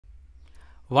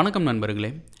வணக்கம் நண்பர்களே.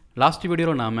 லாஸ்ட்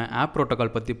வீடியோவில் நாம் ஆப்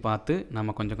ப்ரோட்டோக்கால் பற்றி பார்த்து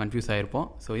நம்ம கொஞ்சம் கன்ஃபியூஸ் ஆகிருப்போம்.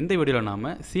 ஸோ இந்த வீடியோவில் நாம்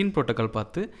சீன் ப்ரோட்டோக்கால்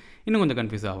பார்த்து இன்னும் கொஞ்சம்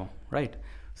கன்ஃபியூஸ் ஆகும், ரைட்?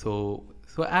 ஸோ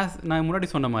ஆஸ் நான் முன்னாடி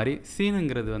சொன்ன மாதிரி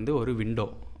சீனுங்கிறது வந்து ஒரு விண்டோ.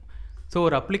 ஸோ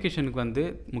ஒரு அப்ளிகேஷனுக்கு வந்து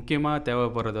முக்கியமாக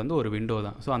தேவைப்படுறது வந்து ஒரு விண்டோ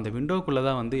தான். ஸோ அந்த விண்டோக்குள்ளே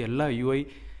தான் வந்து எல்லா யூஐ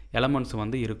எலமெண்ட்ஸும்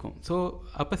வந்து இருக்கும். ஸோ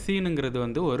அப்போ சீனுங்கிறது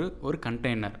வந்து ஒரு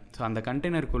கண்டெய்னர். ஸோ அந்த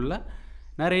கண்டெய்னருக்குள்ளே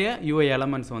நிறைய யூஐ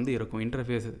எலமெண்ட்ஸ் வந்து இருக்கும்.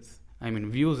 இன்டர்ஃபேஸஸ்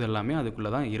வியூஸ் எல்லாமே அதுக்குள்ளே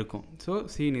தான் இருக்கும். So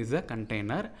scene is a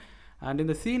container. And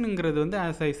இந்த சீனுங்கிறது வந்து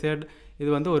ஆஸ் ஐ செட் இது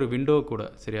வந்து ஒரு விண்டோ கூட,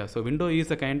 சரியா? So window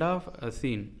is a kind of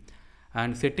scene.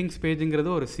 And settings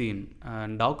பேஜுங்கிறது ஒரு சீன்,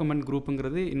 அண்ட் டாக்குமெண்ட்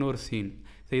குரூப்புங்கிறது இன்னொரு சீன்.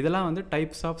 ஸோ இதெல்லாம் வந்து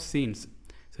டைப்ஸ் ஆஃப் சீன்ஸ்.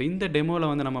 ஸோ இந்த டெமோவில்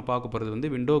வந்து நம்ம பார்க்க போகிறது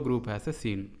வந்து window group as a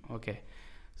scene. Okay,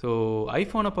 so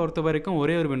ஐஃபோனை பொறுத்த வரைக்கும்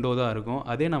ஒரே ஒரு விண்டோ தான் இருக்கும்.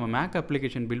 அதே நம்ம மேக்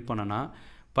அப்ளிகேஷன் பில்ட் பண்ணோன்னா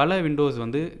பல விண்டோஸ்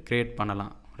வந்து க்ரியேட்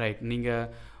பண்ணலாம், ரைட்?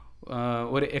 நீங்கள்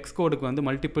ஒரு எக்ஸ்கோடுக்கு வந்து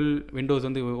மல்டிபிள் விண்டோஸ்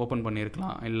வந்து ஓப்பன்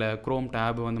பண்ணியிருக்கலாம், இல்லை க்ரோம்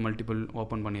டேப் வந்து மல்டிபிள்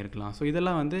ஓப்பன் பண்ணியிருக்கலாம். ஸோ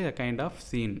இதெல்லாம் வந்து a kind of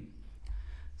scene.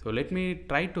 So let me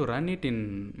try to run it in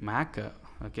make.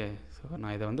 Okay, so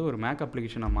நான் இதை வந்து ஒரு மேக்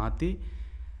அப்ளிகேஷனை மாற்றி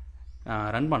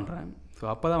ரன் பண்ணுறேன். ஸோ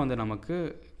அப்போ தான் வந்து நமக்கு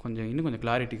இன்னும் கொஞ்சம்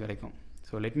கிளாரிட்டி கிடைக்கும்.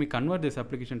 So let me convert this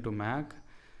application to make.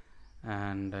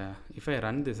 And if I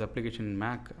run this application in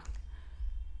make,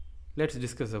 let's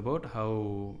discuss about how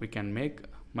we can make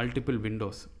multiple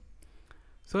windows.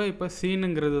 So இப்போ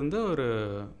சீனுங்கிறது வந்து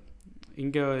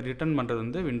இங்கே ரிட்டர்ன் பண்ணுறது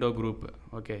வந்து விண்டோ குரூப்.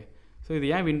 ஓகே, ஸோ இது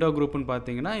ஏன் window குரூப்புன்னு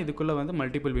பார்த்தீங்கன்னா இதுக்குள்ளே வந்து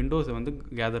மல்டிபிள் விண்டோஸை வந்து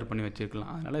கேதர் பண்ணி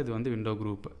வச்சுருக்கலாம். அதனால் இது வந்து விண்டோ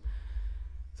குரூப்.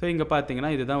 ஸோ இங்கே பார்த்தீங்கன்னா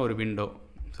இதுதான் ஒரு விண்டோ.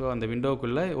 ஸோ அந்த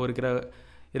விண்டோக்குள்ளே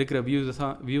இருக்கிற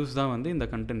வியூஸ் தான் வந்து இந்த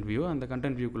கண்டென்ட் வியூ. அந்த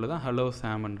கண்டென்ட் வியூக்குள்ளே தான் ஹலோ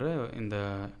சாம்ன்ற இந்த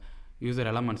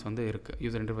யூசர் எலமெண்ட்ஸ் வந்து இருக்குது,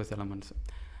 யூசர் இன்டர்ஃபேஸ் எலமெண்ட்ஸ்.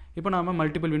 இப்போ நாம்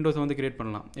மல்டிபிள் விண்டோஸை வந்து க்ரியேட்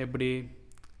பண்ணலாம். எப்படி?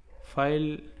 File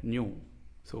new.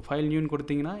 ஸோ ஃபைல் நியூன்னு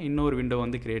கொடுத்தீங்கன்னா இன்னொரு விண்டோ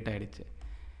வந்து க்ரியேட் ஆகிடுச்சு.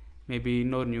 மேபி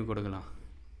இன்னொரு நியூ கொடுக்கலாம்.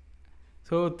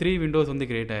 ஸோ 3 விண்டோஸ் வந்து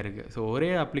க்ரியேட் ஆகிருக்கு. ஸோ ஒரே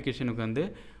அப்ளிகேஷனுக்கு வந்து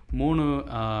 3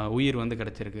 உயிர் வந்து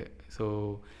கிடச்சிருக்கு. ஸோ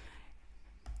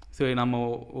நம்ம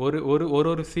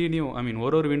ஒரு சீனையும்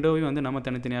ஒரு விண்டோவையும் வந்து நம்ம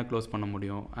தனித்தனியாக க்ளோஸ் பண்ண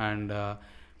முடியும். அண்ட்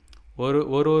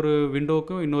ஒரு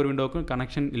விண்டோவுக்கும் இன்னொரு விண்டோவுக்கும்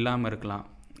கனெக்ஷன் இல்லாமல் இருக்கலாம்.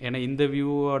 ஏன்னா இந்த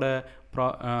வியூவோட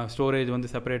ஸ்டோரேஜ் வந்து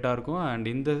செப்பரேட்டாக இருக்கும், அண்ட்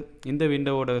இந்த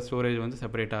விண்டோவோட ஸ்டோரேஜ் வந்து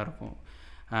செப்பரேட்டாக இருக்கும்.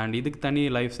 அண்ட் இதுக்கு தனி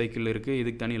லைஃப் சைக்கிள் இருக்குது,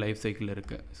 இதுக்கு தனி லைஃப் சைக்கிள்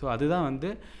இருக்குது. ஸோ அதுதான் வந்து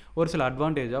ஒரு சில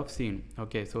advantage of scene.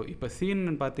 Okay, so இப்போ சீன்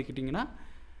பார்த்துக்கிட்டிங்கன்னா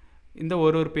இந்த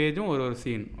ஒரு பேஜும் ஒரு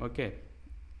சீன். ஓகே,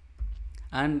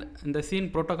 அண்ட் இந்த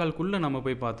சீன் ப்ரோட்டோக்கால்குள்ளே நம்ம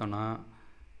போய் பார்த்தோன்னா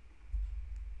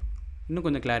இன்னும்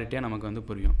கொஞ்சம் கிளாரிட்டியாக நமக்கு வந்து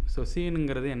புரியும். ஸோ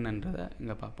சீனுங்கிறது என்னன்றதை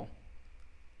இங்கே பார்ப்போம்.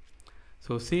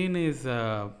 So scene is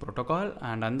protocol.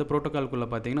 And அந்த ப்ரோட்டோக்கால்குள்ளே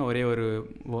பார்த்தீங்கன்னா ஒரே ஒரு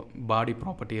பாடி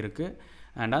ப்ராப்பர்ட்டி இருக்குது.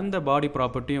 அண்ட் அந்த பாடி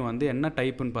ப்ராப்பர்ட்டியும் வந்து என்ன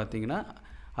டைப்புன்னு பார்த்தீங்கன்னா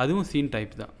அதுவும் சீன்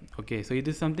டைப் தான். ஓகே, ஸோ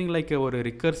இது சம்திங் லைக் ஒரு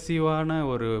ரிக்கர்சிவான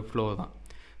ஒரு ஃப்ளோ தான்.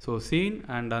 ஸோ சீன்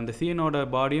அண்ட் அந்த சீனோட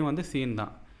பாடியும் வந்து சீன்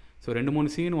தான். ஸோ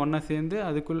 2-3 சீன் ஒன்றா சேர்ந்து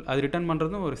அது ரிட்டர்ன்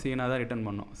பண்ணுறதும் ஒரு சீனாக தான் ரிட்டர்ன்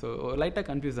பண்ணும். ஸோ லைட்டாக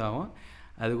கன்ஃபியூஸ் ஆகும்.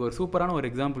 அதுக்கு ஒரு சூப்பரான ஒரு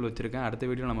எக்ஸாம்பிள் வச்சுருக்கேன், அடுத்த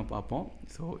வீடியோ நம்ம பார்ப்போம்.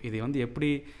 ஸோ இது வந்து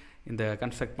எப்படி இந்த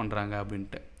கன்ஸ்ட்ரக்ட் பண்ணுறாங்க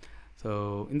அப்படின்ட்டு. ஸோ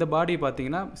இந்த பாடி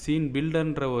பார்த்தீங்கன்னா சீன்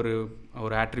பில்டர்ன்ற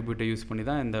ஒரு ஆட்ரிபியூட்டை யூஸ் பண்ணி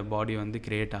தான் இந்த பாடி வந்து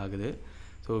க்ரியேட் ஆகுது.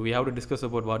 So we have to discuss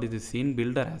about what is the scene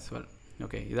builder as well.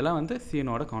 Okay, இதெல்லாம் வந்து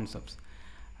சீனோட கான்செப்ட்ஸ்.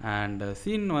 அண்ட்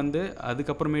சீன் வந்து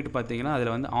அதுக்கப்புறமேட்டு பார்த்தீங்கன்னா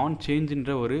அதில் வந்து ஆன்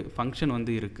சேஞ்சுன்ற ஒரு ஃபங்க்ஷன்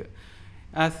வந்து இருக்குது.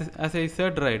 as I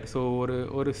said, right? So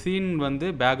ஒரு சீன் வந்து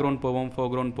பேக்ரவுண்ட் போவோம்,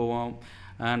 ஃபோர்க்ரவுண்ட் போவோம்,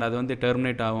 அண்ட் அது வந்து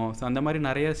டெர்மினேட் ஆகும். ஸோ அந்த மாதிரி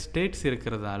நிறைய ஸ்டேட்ஸ்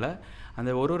இருக்கிறதால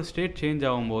அந்த ஒரு ஸ்டேட் சேஞ்ச்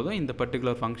ஆகும்போதும் இந்த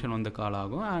பர்டிகுலர் ஃபங்க்ஷன் வந்து கால்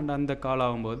ஆகும். அண்ட் அந்த கால்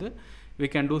ஆகும்போது we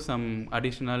can do some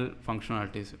additional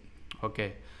functionalities. Okay,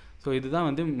 so இதுதான்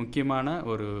வந்து முக்கியமான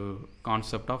ஒரு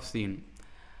கான்செப்ட் ஆஃப் சீன்.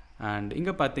 அண்ட்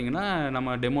இங்கே பார்த்தீங்கன்னா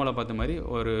நம்ம டெமோவில் பார்த்த மாதிரி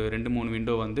ஒரு 2-3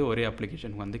 விண்டோ வந்து ஒரே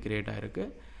அப்ளிகேஷனுக்கு வந்து க்ரியேட் ஆகிருக்கு.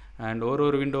 அண்ட்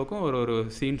ஒரு விண்டோக்கும் ஒரு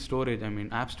சீன் ஸ்டோரேஜ்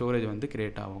ஆப் ஸ்டோரேஜ் வந்து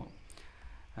க்ரியேட் ஆகும்.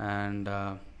 அண்ட்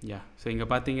ஸோ இங்கே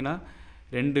பார்த்தீங்கன்னா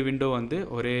 2 விண்டோ வந்து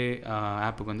ஒரே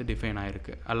ஆப்புக்கு வந்து டிஃபைன்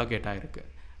ஆகிருக்கு, அல்லோகேட் ஆகிருக்கு.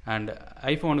 அண்ட்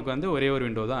ஐஃபோனுக்கு வந்து ஒரே ஒரு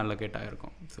விண்டோ தான் அல்லோகேட்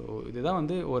ஆகிருக்கும். ஸோ இதுதான்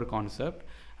வந்து ஒரு கான்செப்ட்.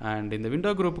 அண்ட் இந்த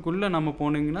விண்டோ குரூப்புக்குள்ளே நம்ம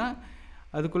போனீங்கன்னா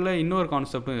அதுக்குள்ளே இன்னொரு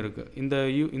கான்செப்டும் இருக்குது.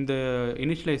 இந்த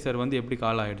இனிஷியலைசர் வந்து எப்படி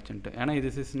கால் ஆகிடுச்சுன்ட்டு. ஏன்னா இது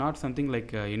is not something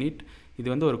like init, இது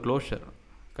வந்து ஒரு க்ளோஷர்,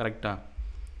 கரெக்டாக?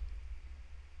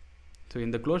 ஸோ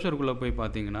இந்த க்ளோஷருக்குள்ளே போய்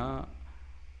பார்த்தீங்கன்னா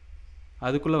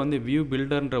அதுக்குள்ளே வந்து வியூ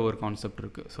பில்டர்ன்ற ஒரு கான்செப்ட்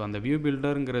இருக்குது. ஸோ அந்த வியூ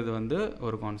பில்டருங்கிறது வந்து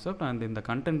ஒரு கான்செப்ட், அண்ட் இந்த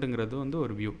கண்டென்ட்டுங்கிறது வந்து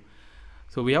ஒரு view.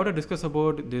 So we have to discuss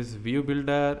about this view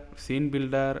builder, scene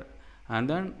builder, and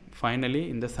then finally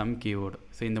இந்த sum keyword.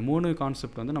 ஸோ இந்த 3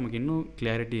 கான்செப்ட் வந்து நமக்கு இன்னும்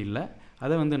கிளாரிட்டி இல்லை.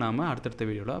 அதை வந்து நாம் அடுத்தடுத்த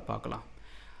வீடியோவில் பார்க்கலாம்.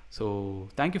 ஸோ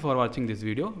தேங்க்யூ ஃபார் வாட்சிங் this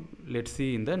video. Let's see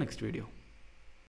in the next video.